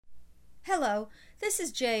Hello, this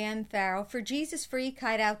is J.M. Farrell for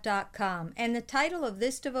JesusFreakHideout.com, and the title of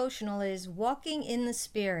this devotional is Walking in the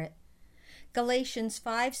Spirit. Galatians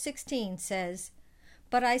 5:16 says,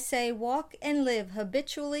 "But I say walk and live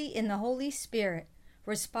habitually in the Holy Spirit,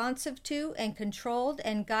 responsive to and controlled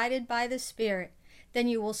and guided by the Spirit. Then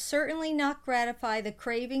you will certainly not gratify the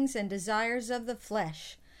cravings and desires of the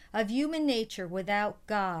flesh, of human nature without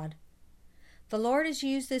God." The Lord has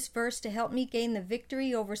used this verse to help me gain the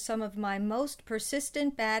victory over some of my most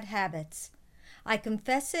persistent bad habits. I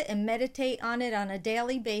confess it and meditate on it on a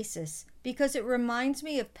daily basis because it reminds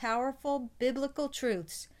me of powerful biblical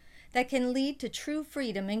truths that can lead to true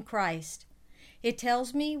freedom in Christ. It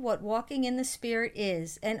tells me what walking in the Spirit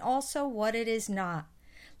is and also what it is not.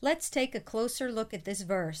 Let's take a closer look at this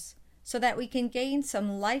verse so that we can gain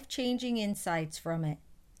some life-changing insights from it.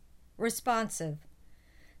 Responsive.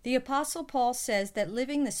 The Apostle Paul says that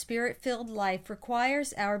living the Spirit-filled life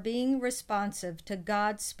requires our being responsive to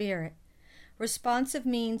God's Spirit. Responsive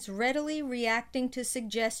means readily reacting to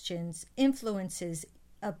suggestions, influences,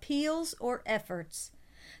 appeals, or efforts.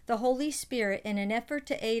 The Holy Spirit, in an effort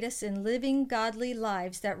to aid us in living godly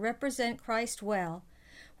lives that represent Christ well,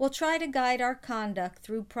 will try to guide our conduct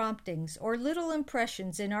through promptings or little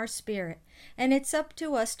impressions in our spirit, and it's up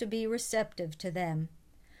to us to be receptive to them.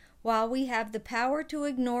 While we have the power to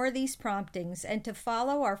ignore these promptings and to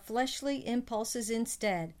follow our fleshly impulses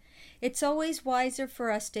instead, it's always wiser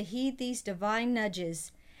for us to heed these divine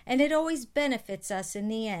nudges, and it always benefits us in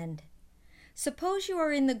the end. Suppose you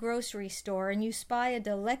are in the grocery store and you spy a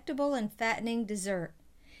delectable and fattening dessert.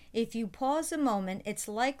 If you pause a moment, it's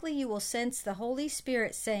likely you will sense the Holy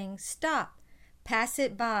Spirit saying, "Stop, pass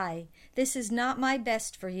it by. This is not my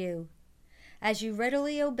best for you." As you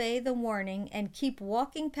readily obey the warning and keep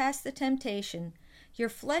walking past the temptation, your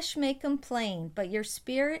flesh may complain, but your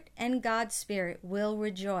spirit and God's Spirit will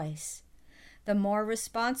rejoice. The more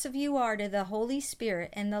responsive you are to the Holy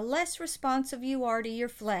Spirit and the less responsive you are to your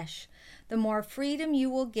flesh, the more freedom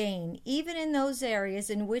you will gain, even in those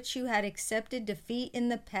areas in which you had accepted defeat in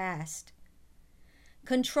the past.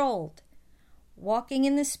 Controlled. Walking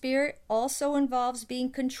in the Spirit also involves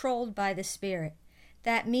being controlled by the Spirit.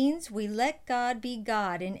 That means we let God be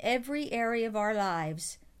God in every area of our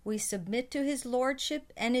lives. We submit to His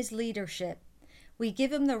lordship and His leadership. We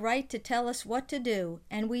give Him the right to tell us what to do,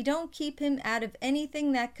 and we don't keep Him out of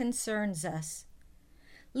anything that concerns us.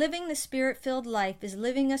 Living the Spirit-filled life is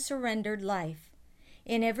living a surrendered life.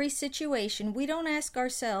 In every situation, we don't ask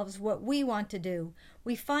ourselves what we want to do.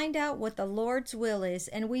 We find out what the Lord's will is,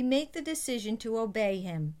 and we make the decision to obey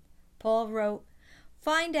Him. Paul wrote,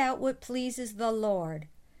 "Find out what pleases the Lord."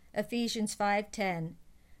 Ephesians 5:10.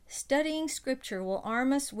 Studying Scripture will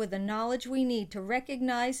arm us with the knowledge we need to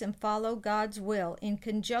recognize and follow God's will in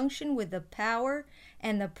conjunction with the power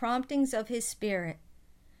and the promptings of His Spirit.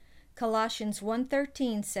 Colossians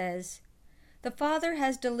 1:13 says, "The Father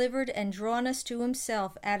has delivered and drawn us to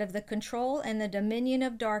Himself out of the control and the dominion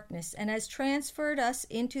of darkness and has transferred us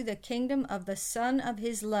into the kingdom of the Son of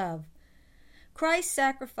His love." Christ's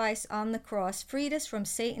sacrifice on the cross freed us from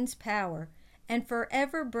Satan's power and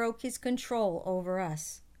forever broke his control over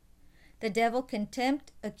us. The devil can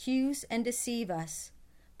tempt, accuse, and deceive us,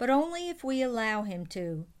 but only if we allow him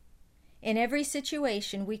to. In every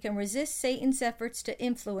situation, we can resist Satan's efforts to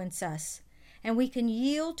influence us, and we can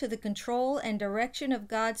yield to the control and direction of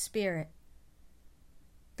God's Spirit.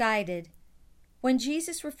 Guided. When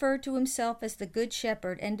Jesus referred to Himself as the Good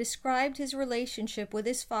Shepherd and described His relationship with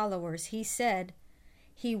His followers, He said,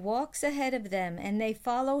 "He walks ahead of them, and they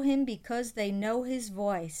follow Him because they know His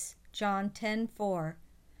voice." John 10:4.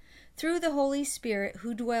 Through the Holy Spirit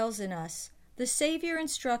who dwells in us, the Savior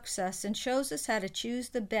instructs us and shows us how to choose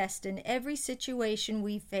the best in every situation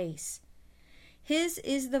we face. His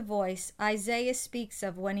is the voice Isaiah speaks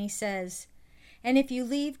of when he says, "And if you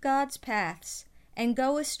leave God's paths and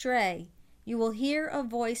go astray, you will hear a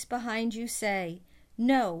voice behind you say,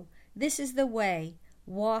 'No, this is the way,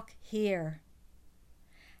 walk here.'"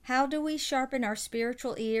 How do we sharpen our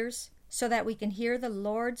spiritual ears so that we can hear the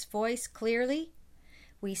Lord's voice clearly?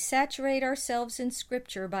 We saturate ourselves in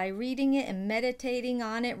Scripture by reading it and meditating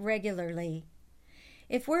on it regularly.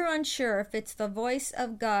 If we're unsure if it's the voice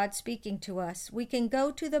of God speaking to us, we can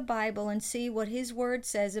go to the Bible and see what His Word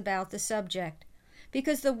says about the subject,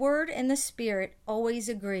 because the Word and the Spirit always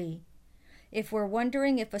agree. If we're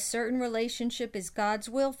wondering if a certain relationship is God's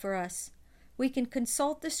will for us, we can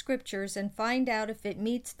consult the Scriptures and find out if it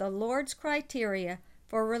meets the Lord's criteria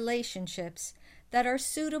for relationships that are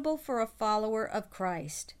suitable for a follower of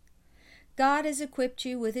Christ. God has equipped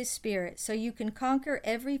you with His Spirit so you can conquer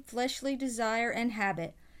every fleshly desire and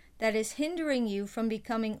habit that is hindering you from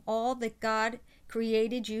becoming all that God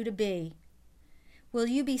created you to be? Will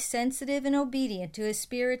you be sensitive and obedient to His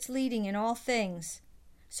Spirit's leading in all things,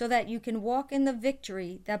 so that you can walk in the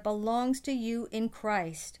victory that belongs to you in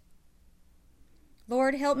Christ?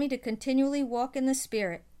 Lord, help me to continually walk in the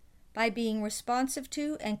Spirit by being responsive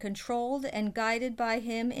to and controlled and guided by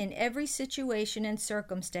Him in every situation and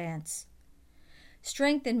circumstance.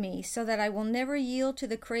 Strengthen me so that I will never yield to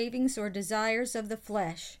the cravings or desires of the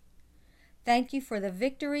flesh. Thank you for the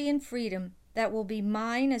victory and freedom that will be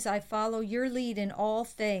mine as I follow your lead in all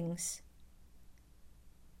things.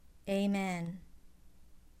 Amen.